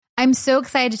I'm so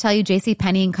excited to tell you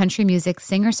JCPenney and country music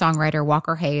singer-songwriter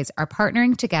Walker Hayes are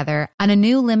partnering together on a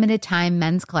new limited-time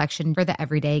men's collection for the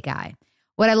everyday guy.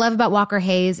 What I love about Walker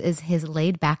Hayes is his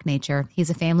laid-back nature.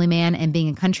 He's a family man, and being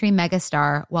a country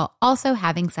megastar while also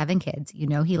having 7 kids, you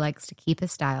know he likes to keep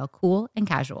his style cool and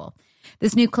casual.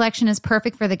 This new collection is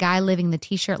perfect for the guy living the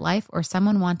t-shirt life or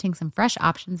someone wanting some fresh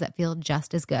options that feel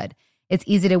just as good. It's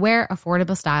easy to wear,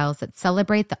 affordable styles that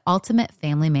celebrate the ultimate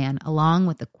family man, along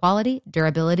with the quality,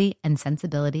 durability, and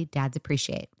sensibility dads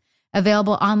appreciate.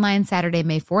 Available online Saturday,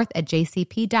 May 4th at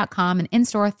jcp.com and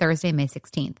in-store Thursday, May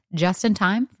 16th. Just in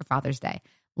time for Father's Day.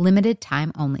 Limited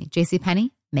time only.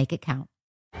 JCPenney, make it count.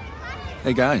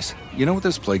 Hey guys, you know what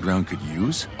this playground could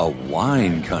use? A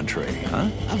wine country, huh?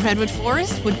 A redwood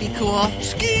forest would be cool.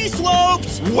 Ski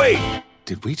slopes! Wait!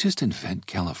 Did we just invent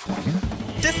California?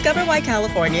 Discover why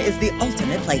California is the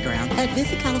ultimate playground at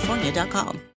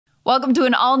visitcalifornia.com. Welcome to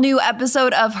an all-new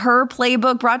episode of Her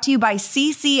Playbook, brought to you by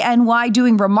CCNY,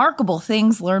 doing remarkable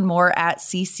things. Learn more at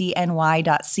ccny.cuny.edu.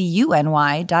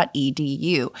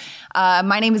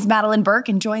 My name is Madeline Burke,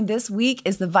 and joined this week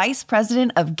is the Vice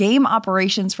President of Game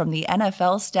Operations from the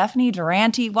NFL, Stephanie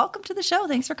Durante. Welcome to the show.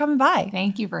 Thanks for coming by.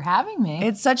 Thank you for having me.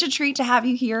 It's such a treat to have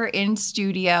you here in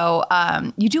studio.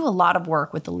 You do a lot of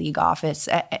work with the league office,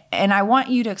 and I want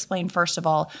you to explain, first of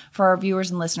all, for our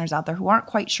viewers and listeners out there who aren't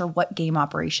quite sure what game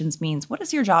operations means. What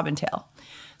does your job entail?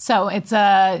 So it's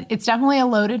definitely a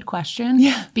loaded question,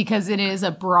 because it is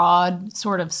a broad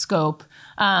sort of scope.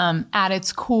 At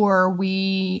its core,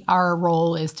 our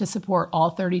role is to support all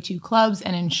 32 clubs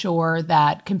and ensure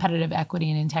that competitive equity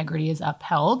and integrity is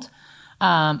upheld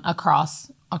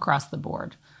across the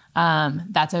board.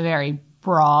 That's a very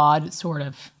broad sort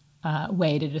of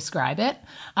way to describe it.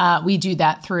 We do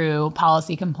that through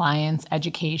policy compliance,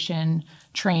 education,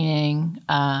 training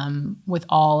with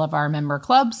all of our member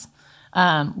clubs.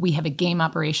 We have a game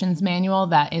operations manual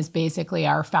that is basically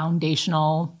our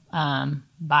foundational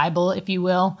Bible, if you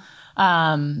will,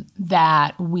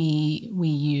 that we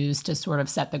use to sort of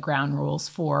set the ground rules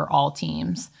for all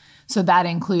teams. So that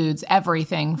includes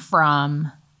everything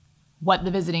from what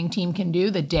the visiting team can do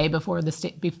the day before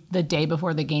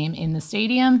the game in the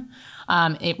stadium.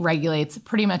 It regulates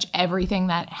pretty much everything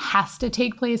that has to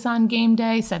take place on game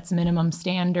day, sets minimum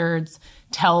standards,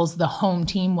 tells the home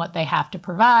team what they have to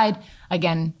provide,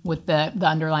 again, with the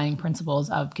underlying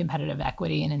principles of competitive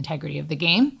equity and integrity of the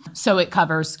game. So it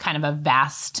covers kind of a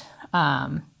vast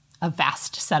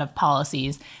set of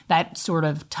policies that sort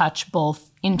of touch both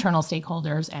internal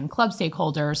stakeholders and club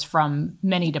stakeholders from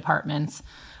many departments.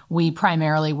 We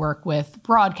primarily work with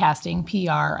broadcasting,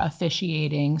 PR,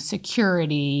 officiating,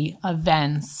 security,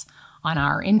 events on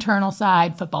our internal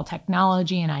side, football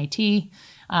technology and IT.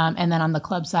 And then on the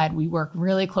club side, we work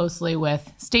really closely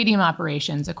with stadium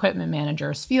operations, equipment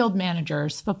managers, field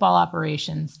managers, football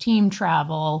operations, team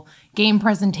travel, game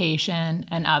presentation,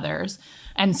 and others.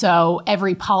 And so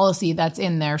every policy that's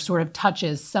in there sort of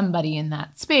touches somebody in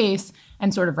that space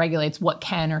and sort of regulates what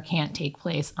can or can't take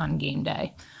place on game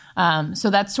day. So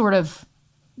that's sort of,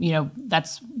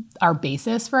 that's our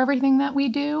basis for everything that we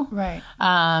do. Right.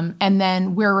 And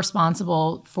then we're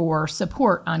responsible for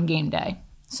support on game day.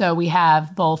 So we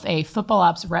have both a football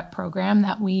ops rep program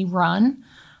that we run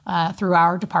through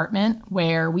our department,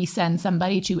 where we send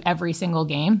somebody to every single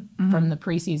game from the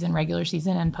preseason, regular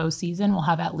season, and postseason. We'll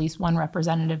have at least one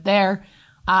representative there,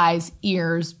 eyes,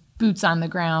 ears, boots on the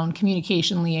ground,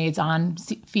 communication liaison,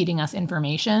 feeding us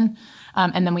information.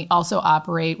 And then we also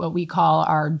operate what we call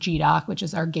our GDOC, which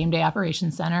is our Game Day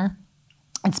Operations Center.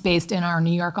 It's based in our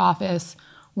New York office.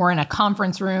 We're in a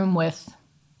conference room with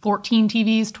 14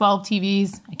 TVs, 12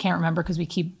 TVs. I can't remember because we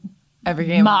keep every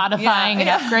game modifying and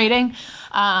upgrading.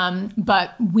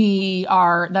 But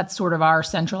that's sort of our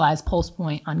centralized pulse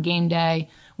point on game day,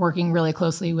 working really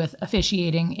closely with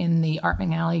officiating in the Art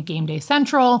McNally Game Day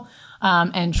Central,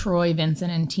 and Troy,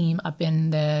 Vincent, and team up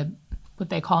in what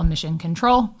they call mission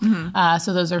control.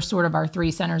 So those are sort of our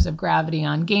 3 centers of gravity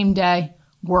on game day.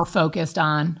 We're focused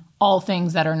on all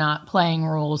things that are not playing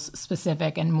rules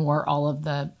specific and more all of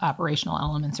the operational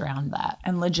elements around that.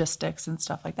 And logistics and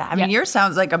stuff like that. I mean, yours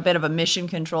sounds like a bit of a mission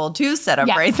control 2 setup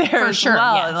right there for as sure,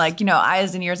 well. yes. And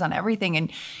eyes and ears on everything.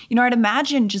 And, I'd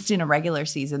imagine just in a regular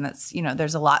season that's,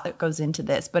 there's a lot that goes into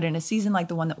this. But in a season like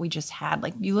the one that we just had,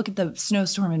 like you look at the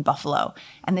snowstorm in Buffalo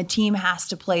and the team has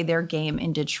to play their game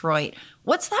in Detroit.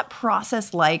 What's that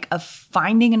process like of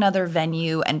finding another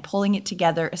venue and pulling it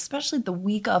together, especially the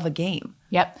week of a game?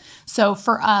 Yep. So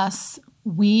for us,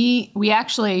 we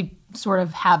actually sort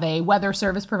of have a weather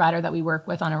service provider that we work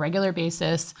with on a regular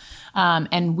basis,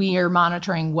 and we are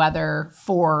monitoring weather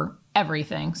for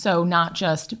everything. So not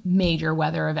just major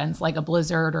weather events like a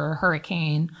blizzard or a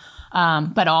hurricane,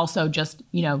 but also just,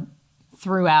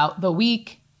 throughout the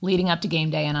week leading up to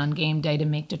game day and on game day to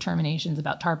make determinations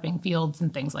about tarping fields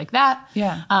and things like that.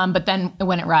 Yeah. But then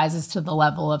when it rises to the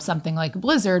level of something like a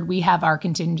blizzard, we have our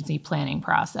contingency planning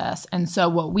process. And so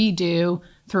what we do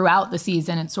throughout the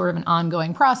season, it's sort of an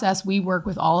ongoing process. We work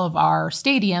with all of our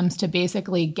stadiums to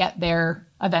basically get their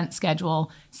event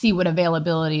schedule, see what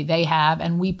availability they have,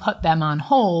 and we put them on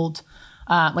hold,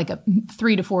 3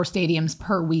 to 4 stadiums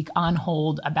per week on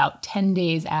hold about 10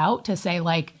 days out to say,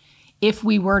 like, if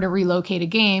we were to relocate a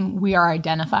game, we are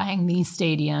identifying these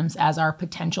stadiums as our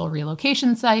potential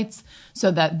relocation sites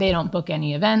so that they don't book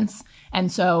any events.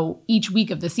 And so each week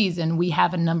of the season, we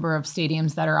have a number of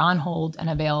stadiums that are on hold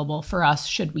and available for us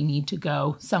should we need to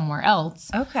go somewhere else.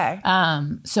 Okay.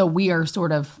 So we are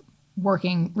sort of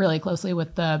working really closely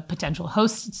with the potential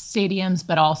host stadiums,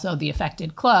 but also the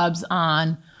affected clubs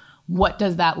on what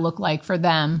does that look like for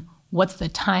them? What's the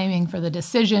timing for the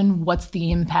decision? What's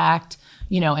the impact?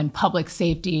 And public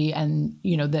safety and,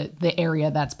 the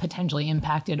area that's potentially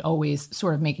impacted, always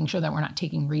sort of making sure that we're not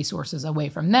taking resources away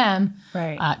from them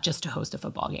just to host a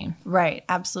football game. Right.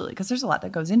 Absolutely. Because there's a lot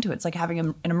that goes into it. It's like having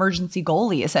an emergency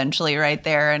goalie essentially right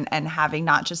there and having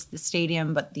not just the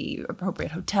stadium, but the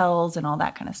appropriate hotels and all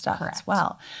that kind of stuff as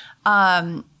well.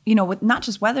 With not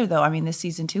just weather, though. I mean, this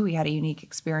season, too, we had a unique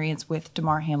experience with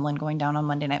Damar Hamlin going down on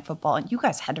Monday Night Football. And you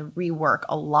guys had to rework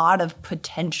a lot of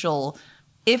potential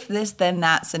if this, then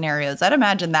that scenarios. I'd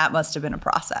imagine that must have been a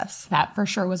process. That for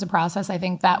sure was a process. I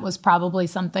think that was probably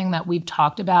something that we've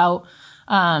talked about,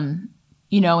 in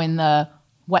the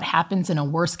what happens in a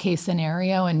worst case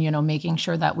scenario and, making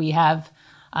sure that we have,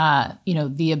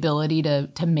 the ability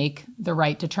to make the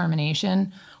right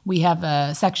determination. We have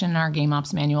a section in our game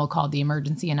ops manual called the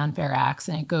Emergency and Unfair Acts,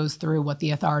 and it goes through what the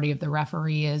authority of the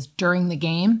referee is during the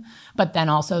game, but then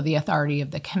also the authority of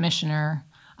the commissioner,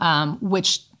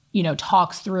 which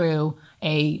talks through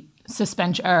a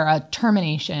suspension or a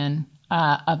termination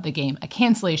of the game, a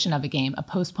cancellation of a game, a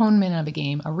postponement of a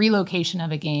game, a relocation of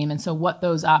a game. And so what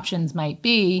those options might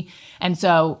be. And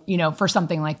so, for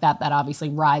something like that, that obviously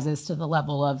rises to the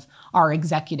level of our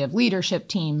executive leadership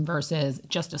team versus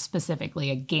just specifically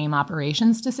a game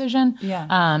operations decision. Yeah.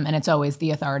 And it's always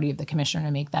the authority of the commissioner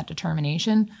to make that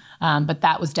determination. But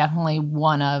that was definitely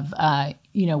one of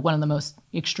the most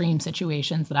extreme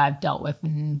situations that I've dealt with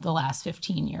in the last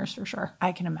 15 years for sure.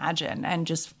 I can imagine. And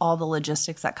just all the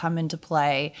logistics that come into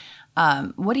play.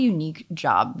 What a unique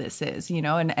job this is,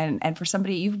 and for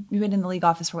somebody, you've been in the league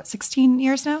office for 16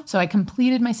 years now? So I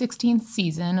completed my 16th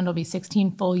season. It'll be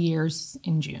 16 full years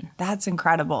in June. That's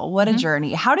incredible. What a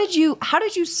journey. How did you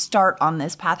start on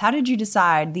this path? How did you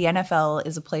decide the NFL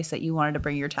is a place that you wanted to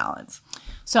bring your talents?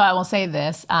 So I will say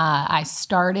this, I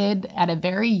started at a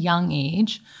very young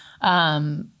age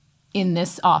in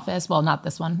this office. Well, not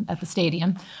this one, at the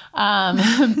stadium.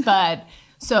 But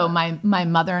so my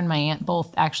mother and my aunt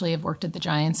both actually have worked at the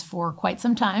Giants for quite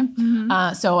some time.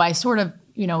 Mm-hmm. So I sort of,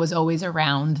 was always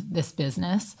around this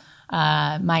business.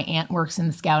 My aunt works in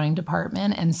the scouting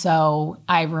department. And so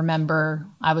I remember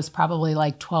I was probably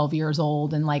like 12 years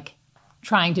old and like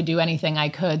trying to do anything I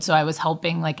could. So I was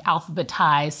helping like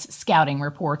alphabetize scouting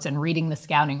reports and reading the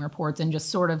scouting reports and just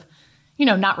sort of,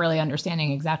 not really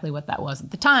understanding exactly what that was at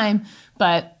the time,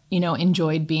 but,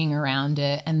 enjoyed being around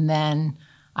it. And then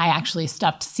I actually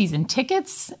stuffed season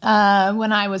tickets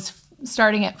when I was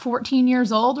starting at 14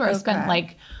 years old, where I spent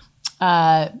like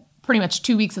pretty much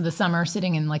 2 weeks of the summer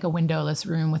sitting in like a windowless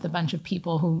room with a bunch of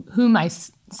people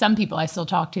some people I still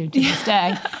talk to this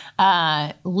day,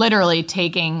 literally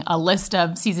taking a list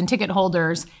of season ticket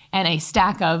holders and a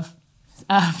stack of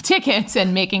tickets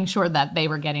and making sure that they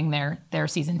were getting their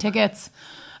season tickets.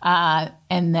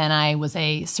 And then I was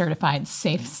a certified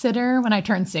safe sitter when I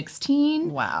turned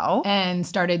 16. Wow. And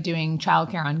started doing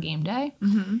childcare on game day.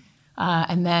 Mm-hmm.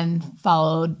 And then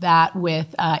followed that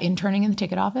with interning in the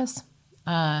ticket office.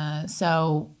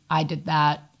 So I did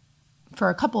that for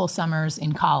a couple of summers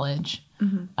in college.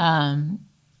 Mm-hmm.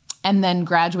 And then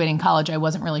graduating college, I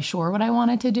wasn't really sure what I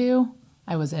wanted to do.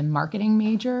 I was a marketing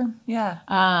major. Yeah.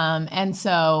 And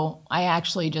so I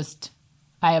actually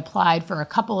I applied for a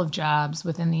couple of jobs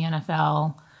within the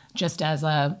NFL just as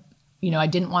I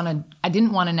didn't want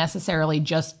to necessarily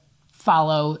just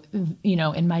follow,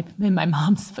 in my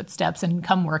mom's footsteps and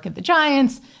come work at the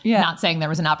Giants. Yeah. Not saying there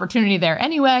was an opportunity there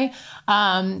anyway,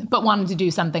 but wanted to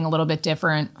do something a little bit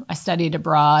different. I studied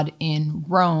abroad in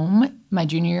Rome my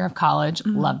junior year of college.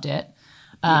 Mm-hmm. Loved it.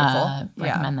 Beautiful.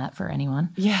 Recommend that for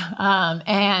anyone. Yeah.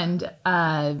 And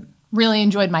really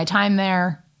enjoyed my time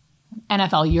there.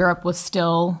 NFL Europe was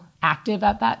still active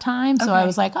at that time. So I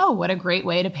was like, oh, what a great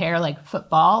way to pair like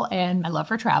football and my love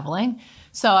for traveling.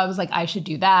 So I was like, I should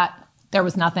do that. There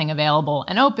was nothing available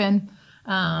and open.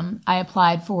 I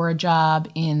applied for a job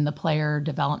in the player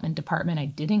development department. I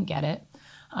didn't get it.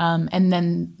 And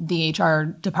then the HR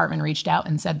department reached out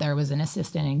and said there was an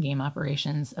assistant in game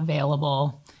operations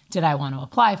available. Did I want to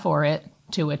apply for it?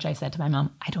 To which I said to my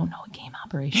mom, I don't know what game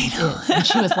operations is. And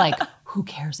she was like, who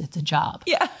cares? It's a job.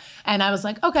 Yeah. And I was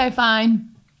like, okay,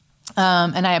 fine.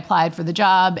 And I applied for the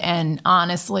job. And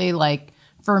honestly, like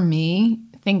for me,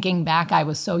 thinking back, I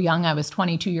was so young. I was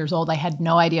 22 years old. I had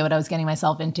no idea what I was getting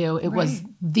myself into. It was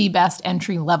the best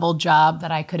entry-level job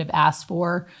that I could have asked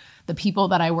for. The people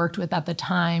that I worked with at the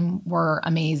time were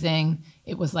amazing.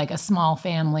 It was like a small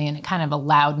family, and it kind of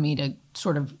allowed me to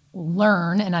sort of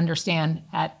learn and understand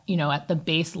at the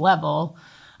base level,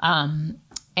 and,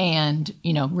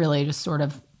 really just sort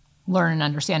of learn and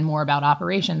understand more about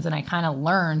operations. And I kind of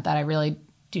learned that I really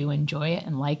do enjoy it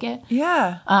and like it.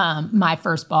 Yeah. My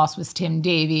first boss was Tim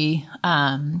Davey,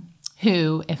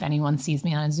 who, if anyone sees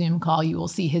me on a Zoom call, you will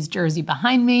see his jersey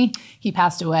behind me. He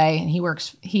passed away, and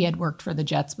he had worked for the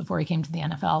Jets before he came to the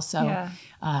NFL. So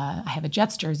I have a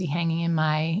Jets jersey hanging in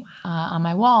my on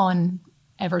my wall. And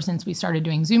ever since we started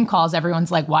doing Zoom calls,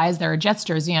 everyone's like, why is there a Jets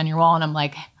jersey on your wall? And I'm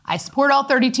like, I support all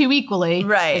 32 equally.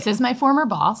 Right. This is my former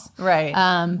boss. Right.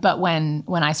 But when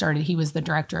I started, he was the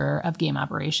director of game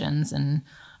operations, and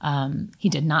he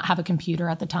did not have a computer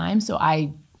at the time. So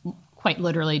I quite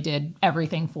literally did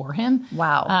everything for him.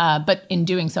 Wow. But in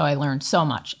doing so, I learned so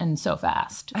much and so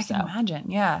fast. I can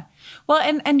imagine. Yeah. Well,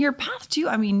 and your path too,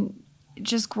 I mean,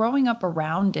 just growing up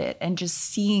around it and just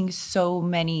seeing so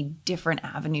many different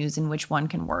avenues in which one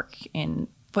can work in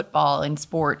football and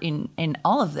sport in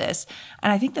all of this.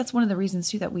 And I think that's one of the reasons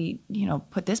too that we,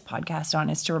 put this podcast on,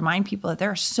 is to remind people that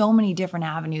there are so many different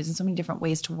avenues and so many different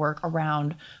ways to work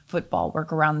around football,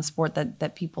 work around the sport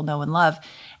that people know and love.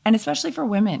 And especially for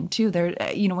women too. There,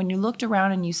 when you looked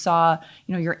around and you saw,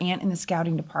 your aunt in the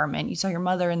scouting department, you saw your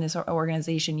mother in this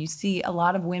organization, you see a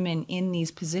lot of women in these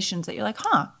positions that you're like,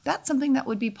 that's something that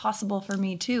would be possible for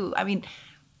me too. I mean,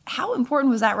 how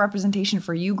important was that representation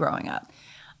for you growing up?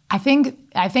 I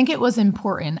think it was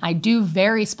important. I do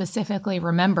very specifically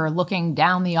remember looking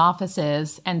down the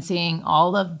offices and seeing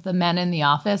all of the men in the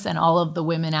office and all of the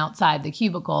women outside the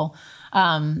cubicle.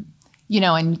 And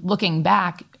looking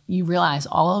back, you realize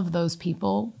all of those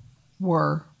people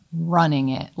were running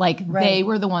it. Like they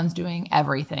were the ones doing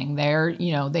everything.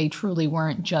 They truly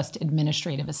weren't just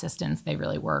administrative assistants. They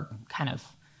really were kind of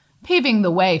paving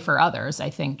the way for others, I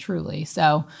think, truly.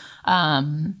 So,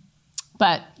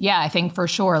 but yeah, I think for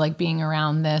sure, like being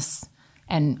around this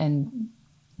and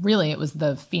really it was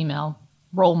the female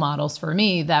role models for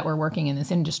me that were working in this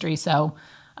industry. So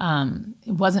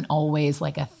it wasn't always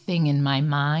like a thing in my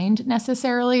mind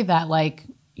necessarily that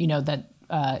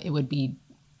it would be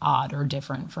odd or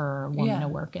different for a woman to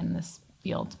work in this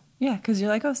field. Yeah, because you're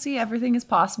like, see, everything is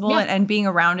possible. And being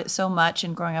around it so much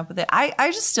and growing up with it. I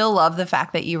just still love the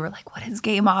fact that you were like, what is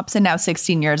game ops? And now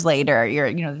 16 years later,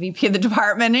 you're, the VP of the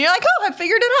department. And you're like, I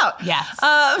figured it out.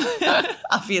 Yes.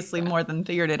 Obviously more than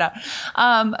figured it out.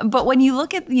 But when you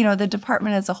look at, the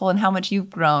department as a whole and how much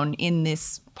you've grown in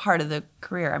this part of the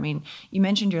career. I mean, you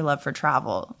mentioned your love for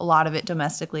travel, a lot of it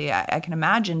domestically, I can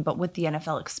imagine, but with the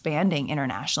NFL expanding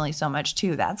internationally so much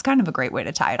too, that's kind of a great way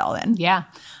to tie it all in. Yeah.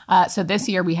 So this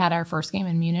year we had our first game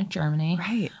in Munich, Germany.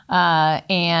 Right.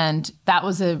 And that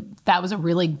was a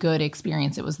really good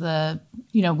experience. It was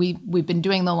we've been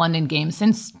doing the London game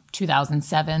since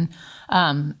 2007.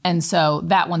 And so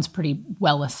that one's pretty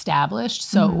well established.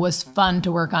 So it was fun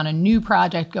to work on a new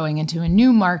project going into a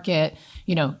new market.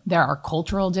 There are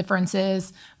cultural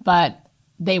differences, but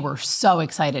they were so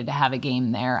excited to have a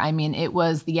game there. I mean,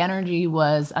 the energy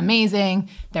was amazing.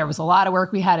 There was a lot of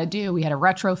work we had to do. We had to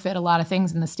retrofit a lot of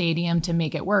things in the stadium to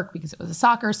make it work because it was a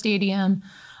soccer stadium.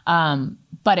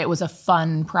 But it was a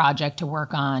fun project to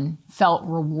work on, felt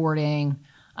rewarding.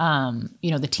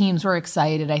 The teams were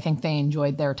excited. I think they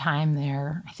enjoyed their time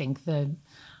there. I think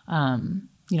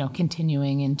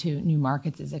continuing into new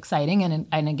markets is exciting.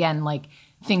 And again, like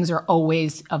things are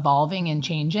always evolving and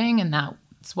changing. And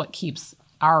that's what keeps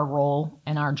our role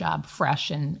and our job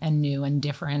fresh and new and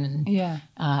different.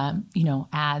 And,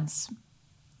 adds,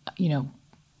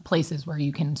 places where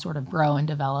you can sort of grow and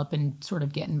develop and sort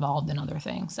of get involved in other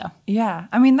things. So, yeah,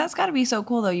 I mean, that's got to be so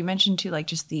cool though. You mentioned too, like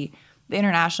just the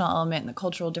international element and the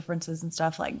cultural differences and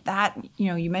stuff like that.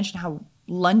 You mentioned how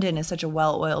London is such a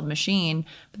well-oiled machine,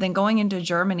 but then going into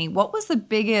Germany, what was the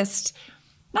biggest,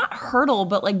 not hurdle,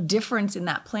 but like difference in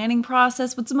that planning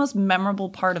process? What's the most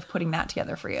memorable part of putting that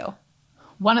together for you?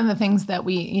 One of the things that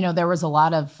there was a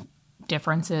lot of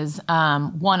differences.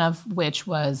 One of which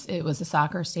was it was a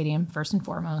soccer stadium first and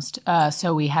foremost.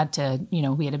 So we had to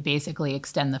basically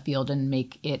extend the field and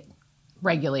make it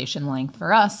regulation length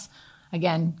for us.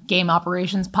 Again, game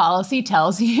operations policy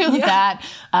tells you that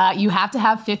you have to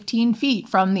have 15 feet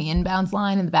from the inbounds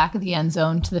line in the back of the end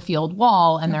zone to the field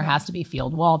wall, and there has to be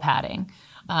field wall padding.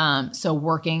 So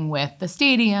working with the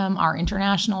stadium, our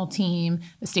international team,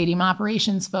 the stadium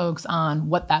operations folks on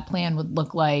what that plan would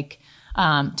look like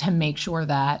to make sure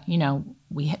that,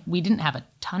 we didn't have a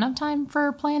ton of time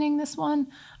for planning this one,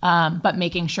 but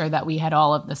making sure that we had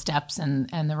all of the steps and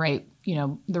the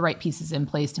right pieces in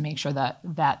place to make sure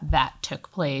that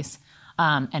took place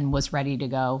and was ready to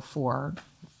go for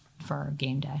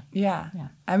game day. Yeah.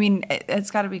 I mean, it's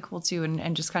got to be cool too.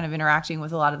 And just kind of interacting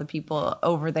with a lot of the people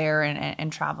over there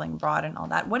and traveling abroad and all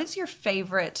that. What is your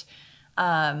favorite,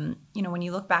 when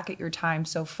you look back at your time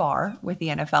so far with the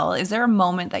NFL, is there a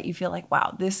moment that you feel like,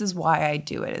 wow, this is why I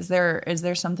do it? Is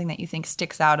there something that you think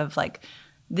sticks out of like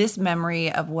this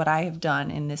memory of what I have done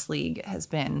in this league has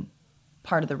been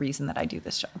part of the reason that I do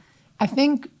this job? I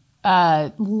think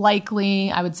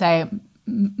likely I would say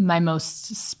my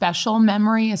most special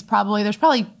memory is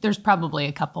there's probably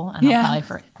a couple, and I'll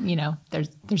probably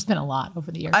there's been a lot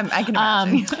over the years. I can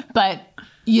imagine. But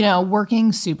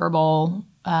working Super Bowl,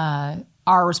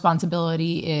 our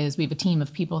responsibility is we have a team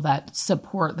of people that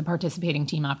support the participating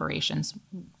team operations.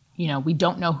 We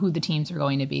don't know who the teams are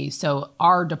going to be, so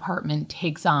our department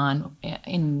takes on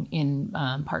in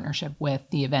partnership with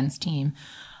the events team,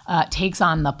 takes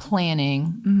on the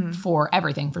planning for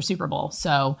everything for Super Bowl.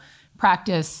 So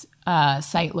practice,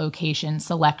 site location,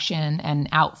 selection, and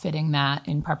outfitting that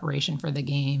in preparation for the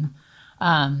game.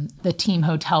 The team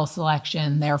hotel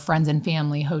selection, their friends and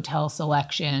family hotel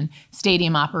selection,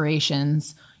 stadium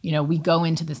operations. We go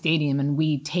into the stadium and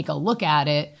we take a look at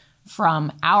it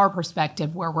from our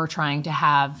perspective where we're trying to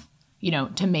have,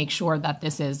 to make sure that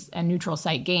this is a neutral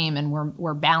site game and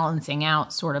we're balancing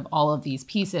out sort of all of these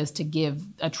pieces to give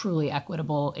a truly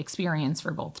equitable experience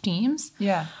for both teams.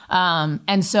 Yeah.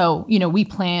 And so, we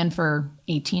plan for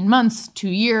 18 months, 2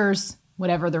 years,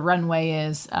 whatever the runway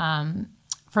is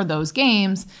for those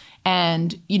games.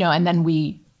 And, and then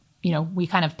we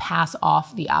kind of pass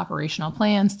off the operational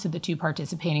plans to the two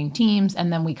participating teams,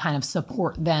 and then we kind of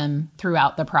support them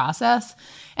throughout the process.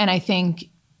 And I think,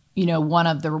 one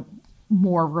of the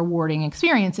more rewarding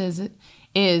experiences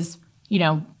is,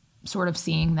 sort of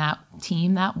seeing that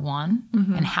team that won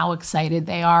and how excited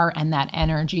they are and that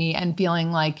energy and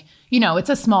feeling like, it's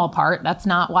a small part. That's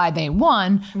not why they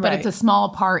won, but it's a small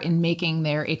part in making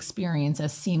their experience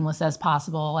as seamless as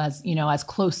possible, as, as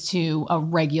close to a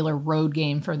regular road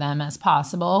game for them as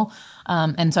possible.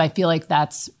 And so I feel like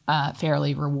that's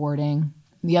fairly rewarding.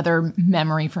 The other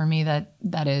memory for me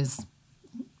that is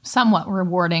somewhat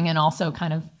rewarding and also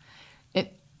kind of,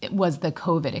 it was the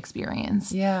COVID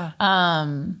experience. Yeah.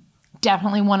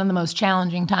 Definitely one of the most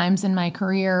challenging times in my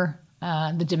career.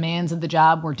 The demands of the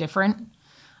job were different.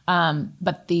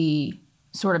 But the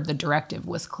directive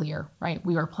was clear, right?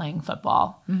 We were playing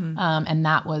football. And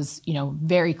that was,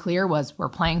 very clear was we're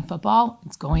playing football.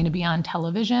 It's going to be on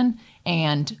television.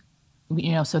 And,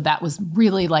 so that was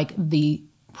really like the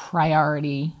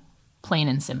priority, plain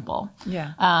and simple.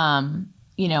 Yeah.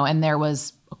 And there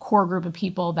was a core group of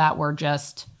people that were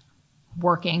just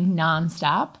working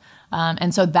nonstop.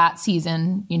 And so that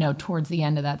season, towards the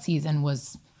end of that season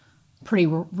was pretty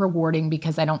rewarding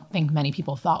because I don't think many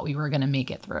people thought we were going to make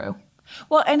it through.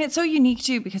 Well, and it's so unique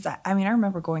too, because I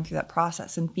remember going through that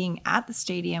process and being at the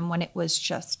stadium when it was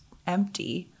just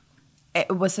empty.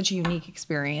 It was such a unique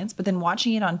experience, but then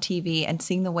watching it on TV and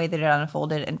seeing the way that it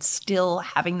unfolded and still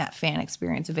having that fan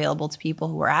experience available to people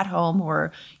who were at home, who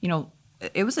were,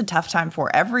 it was a tough time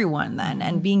for everyone then.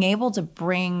 And being able to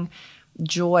bring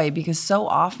joy, because so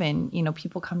often,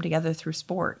 people come together through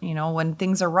sport, when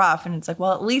things are rough and it's like,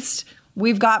 well, at least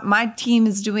we've got, my team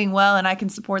is doing well and I can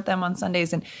support them on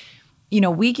Sundays. And,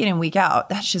 week in and week out,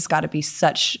 that's just got to be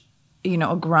such,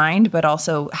 a grind, but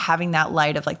also having that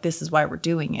light of like, this is why we're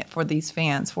doing it for these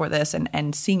fans, for this,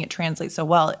 and seeing it translate so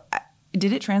well.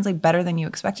 Did it translate better than you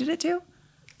expected it to?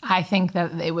 I think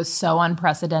that it was so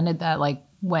unprecedented that like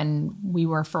when we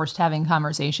were first having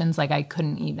conversations, like I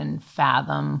couldn't even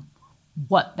fathom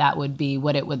what that would be,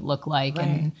 what it would look like.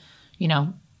 Right.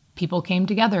 And, people came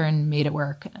together and made it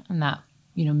work. And that,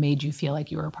 made you feel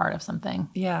like you were a part of something.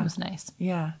 Yeah. It was nice.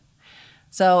 Yeah.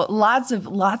 So lots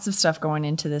of stuff going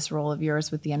into this role of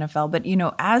yours with the NFL. But,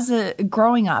 as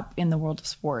growing up in the world of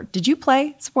sport, did you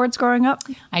play sports growing up?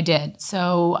 I did.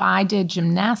 So I did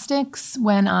gymnastics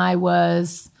when I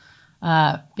was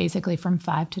basically from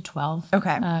 5 to 12.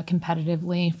 Okay.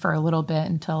 Competitively for a little bit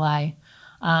until I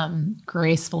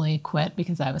gracefully quit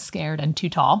because I was scared and too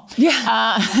tall.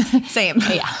 Yeah. Same.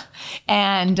 Yeah.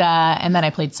 And then I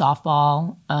played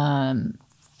softball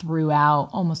throughout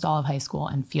almost all of high school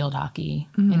and field hockey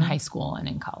in high school and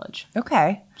in college.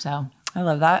 Okay. So I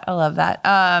love that. I love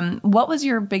that. What was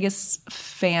your biggest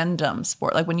fandom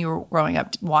sport, like when you were growing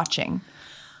up watching?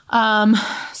 So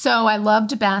I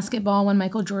loved basketball when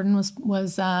Michael Jordan was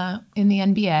in the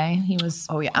NBA. He was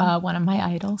one of my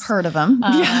idols. Heard of him.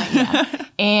 Yeah.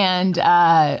 And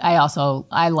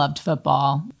I loved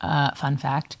football. Fun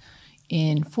fact.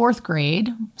 In fourth grade,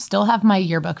 still have my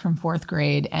yearbook from fourth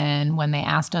grade. And when they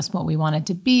asked us what we wanted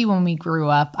to be when we grew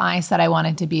up, I said I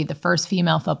wanted to be the first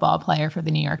female football player for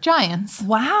the New York Giants.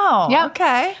 Wow. Yeah.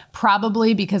 Okay.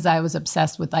 Probably because I was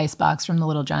obsessed with Icebox from the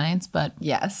Little Giants, but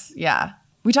yes. Yeah.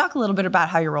 We talk a little bit about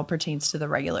how your role pertains to the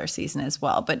regular season as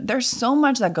well, but there's so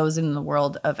much that goes in the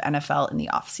world of NFL in the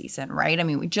offseason, right? I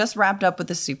mean, we just wrapped up with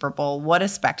the Super Bowl. What a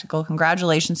spectacle.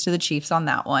 Congratulations to the Chiefs on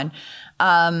that one.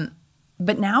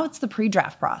 But now it's the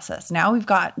pre-draft process. Now we've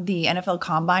got the NFL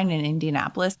Combine in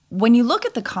Indianapolis. When you look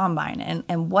at the Combine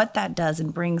and what that does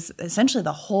and brings essentially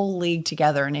the whole league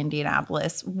together in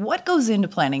Indianapolis, what goes into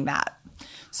planning that?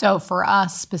 So for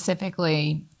us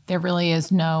specifically, there really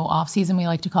is no off season. We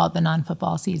like to call it the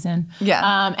non-football season.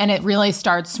 Yeah. And it really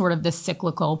starts sort of this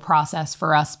cyclical process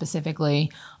for us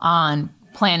specifically on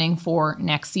planning for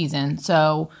next season.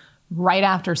 So right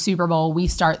after Super Bowl, we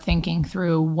start thinking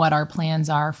through what our plans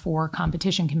are for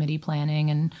competition committee planning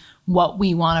and what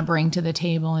we want to bring to the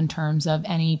table in terms of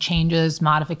any changes,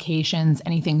 modifications,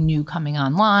 anything new coming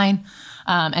online.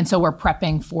 And so we're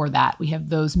prepping for that. We have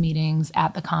those meetings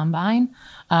at the Combine.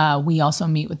 We also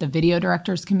meet with the video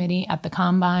directors committee at the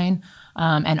Combine.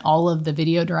 And all of the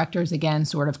video directors, again,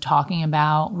 sort of talking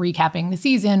about recapping the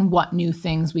season, what new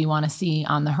things we want to see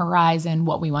on the horizon,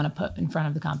 what we want to put in front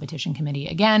of the competition committee.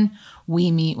 Again,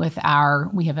 we meet with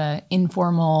we have an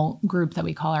informal group that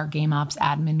we call our Game Ops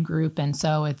admin group. And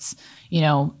so it's,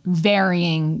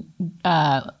 varying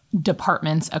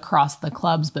departments across the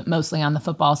clubs, but mostly on the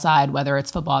football side, whether it's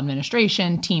football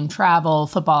administration, team travel,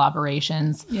 football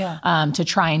operations, to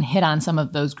try and hit on some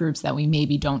of those groups that we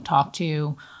maybe don't talk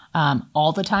to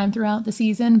all the time throughout the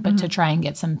season, but to try and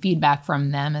get some feedback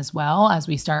from them as well as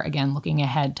we start, again, looking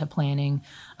ahead to planning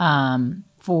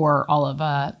for all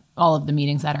of the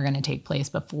meetings that are going to take place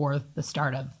before the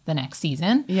start of the next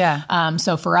season. Yeah.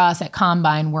 So for us at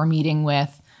Combine, we're meeting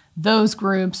with those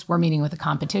groups, we're meeting with the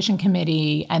competition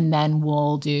committee, and then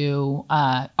we'll do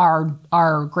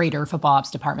our greater football ops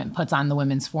department puts on the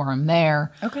women's forum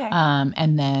there. Okay.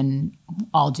 And then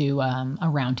I'll do a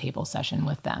roundtable session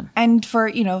with them. And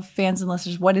for, fans and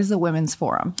listeners, what is the Women's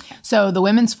Forum? So the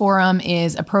Women's Forum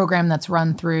is a program that's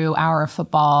run through our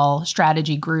football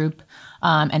strategy group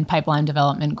and pipeline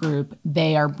development group.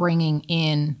 They are bringing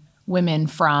in women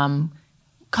from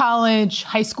college,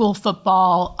 high school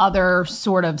football, other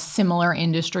sort of similar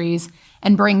industries,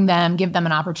 and give them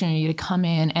an opportunity to come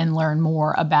in and learn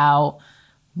more about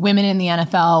women in the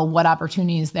NFL, what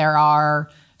opportunities there are,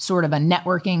 sort of a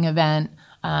networking event.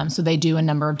 So they do a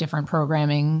number of different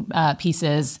programming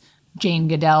pieces. Jane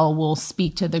Goodell will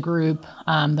speak to the group.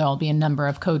 There'll be a number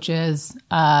of coaches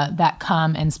that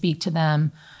come and speak to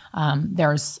them.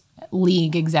 There's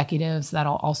league executives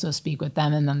that'll also speak with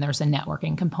them. And then there's a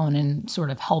networking component sort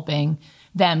of helping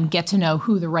them get to know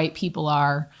who the right people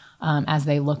are as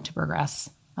they look to progress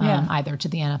either to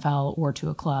the NFL or to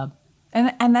a club.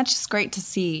 And that's just great to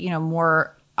see,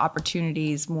 more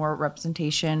opportunities, more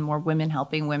representation, more women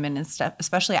helping women and stuff.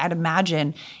 Especially, I'd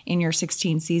imagine in your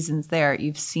 16 seasons there,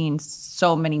 you've seen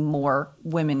so many more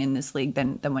women in this league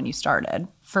than when you started.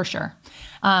 For sure.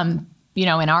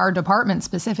 In our department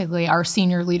specifically, our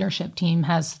senior leadership team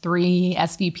has 3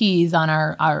 SVPs on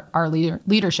our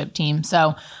leadership team.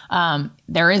 So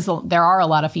there are a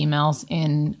lot of females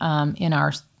in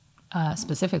our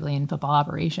specifically in football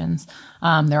operations.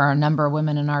 There are a number of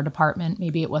women in our department.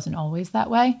 Maybe it wasn't always that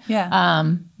way. Yeah.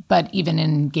 But even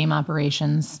in game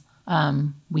operations,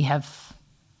 we have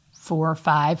 4 or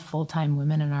 5 full-time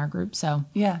women in our group. So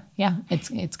yeah,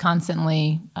 it's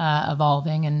constantly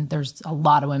evolving, and there's a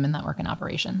lot of women that work in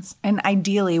operations. And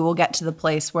ideally, we'll get to the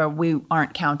place where we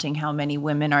aren't counting how many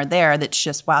women are there. That's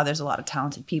just, wow, there's a lot of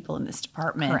talented people in this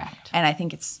department. Correct. And I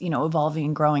think it's, evolving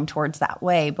and growing towards that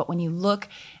way. But when you look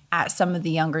at some of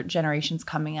the younger generations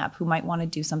coming up who might want to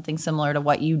do something similar to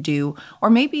what you do, or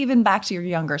maybe even back to your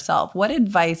younger self, what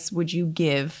advice would you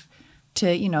give to,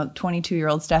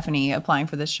 22-year-old Stephanie applying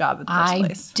for this job at the first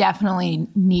place? I definitely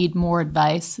need more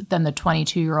advice than the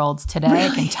 22-year-olds today. Really?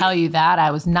 I can tell you that.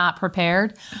 I was not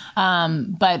prepared.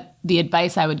 But the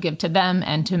advice I would give to them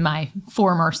and to my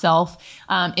former self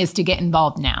is to get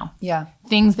involved now. Yeah.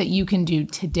 Things that you can do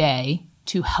today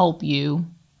to help you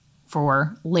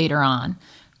for later on,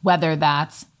 whether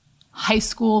that's high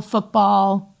school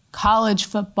football, college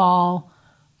football,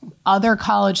 other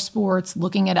college sports,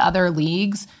 looking at other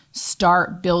leagues.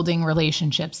 Start building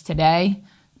relationships today.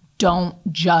 Don't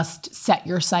just set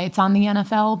your sights on the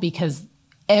NFL, because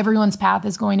everyone's path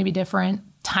is going to be different.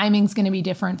 Timing's going to be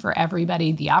different for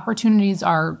everybody. The opportunities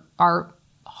are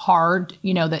hard.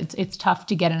 That it's tough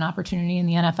to get an opportunity in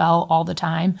the NFL all the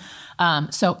time.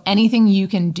 So anything you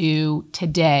can do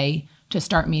today to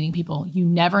start meeting people. You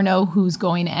never know who's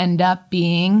going to end up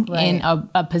being in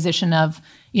a position of,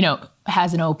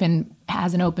 has an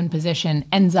open position,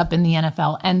 ends up in the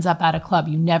NFL, ends up at a club.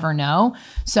 You never know.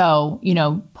 So,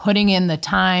 putting in the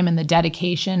time and the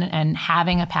dedication and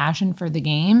having a passion for the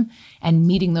game and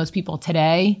meeting those people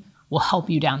today will help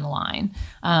you down the line.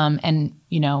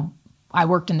 I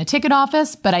worked in the ticket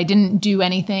office, but I didn't do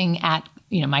anything at,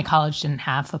 my college didn't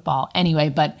have football anyway,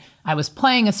 but I was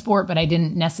playing a sport, but I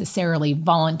didn't necessarily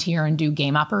volunteer and do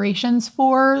game operations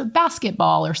for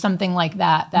basketball or something like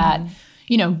that,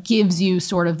 gives you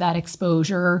sort of that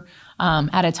exposure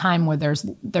at a time where there's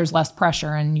less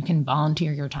pressure and you can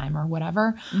volunteer your time or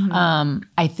whatever.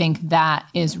 I think that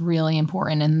is really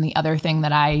important. And the other thing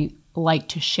that I like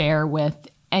to share with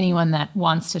anyone that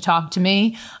wants to talk to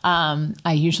me,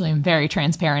 I usually am very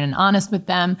transparent and honest with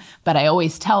them, but I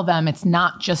always tell them it's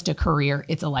not just a career,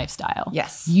 it's a lifestyle.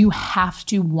 Yes. You have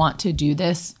to want to do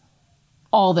this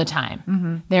all the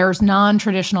time. There's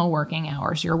non-traditional working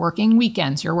hours. You're working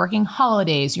weekends, you're working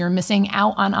holidays, you're missing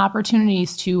out on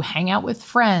opportunities to hang out with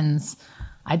friends.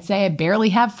 I'd say I barely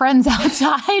have friends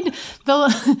outside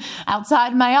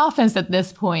my office at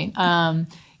this point.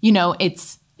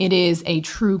 It is a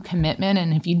true commitment.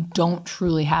 And if you don't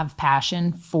truly have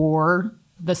passion for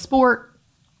the sport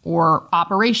or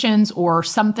operations or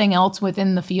something else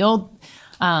within the field,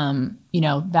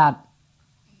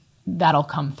 that'll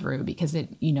come through, because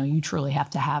you truly have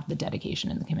to have the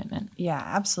dedication and the commitment. Yeah,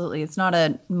 absolutely. It's not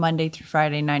a Monday through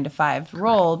Friday 9 to 5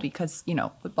 role, because,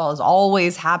 football is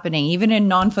always happening, even in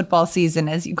non-football season,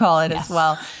 as you call it, as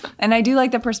well. And I do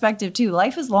like the perspective too.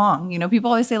 Life is long.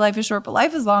 People always say life is short, but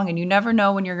life is long, and you never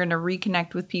know when you're going to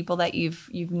reconnect with people that you've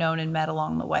known and met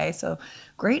along the way. So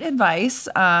great advice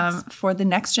for the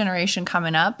next generation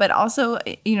coming up, but also,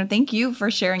 thank you for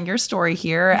sharing your story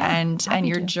here and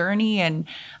your journey, and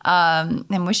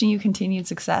wishing you continued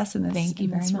success in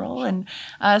this role. And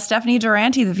Stephanie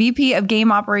Durante, the VP of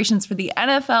Game Operations for the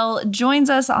NFL, joins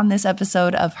us on this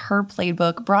episode of Her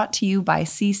Playbook, brought to you by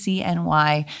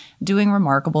CCNY, doing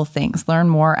remarkable things. Learn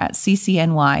more at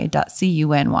ccny.cuny.edu.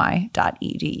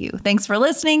 Thanks for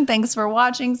listening. Thanks for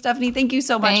watching. Stephanie, thank you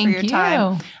so much for your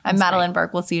time. I'm Madeline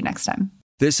Burke. We'll see you next time.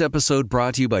 This episode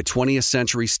brought to you by 20th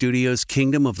Century Studios'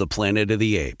 Kingdom of the Planet of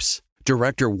the Apes.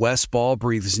 Director Wes Ball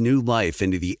breathes new life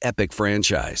into the epic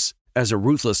franchise. As a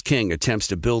ruthless king attempts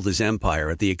to build his empire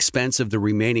at the expense of the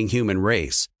remaining human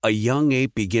race, a young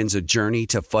ape begins a journey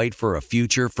to fight for a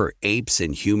future for apes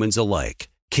and humans alike.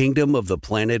 Kingdom of the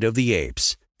Planet of the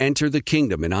Apes. Enter the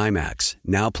kingdom in IMAX,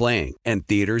 now playing, and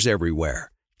theaters everywhere.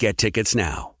 Get tickets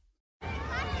now.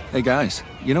 Hey guys,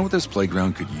 you know what this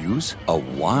playground could use? A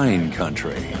wine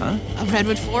country, huh? A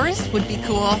redwood forest would be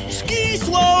cool. Ski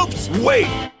slopes! Wait!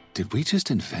 Did we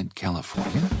just invent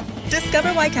California?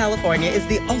 Discover why California is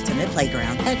the ultimate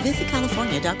playground at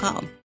visitcalifornia.com.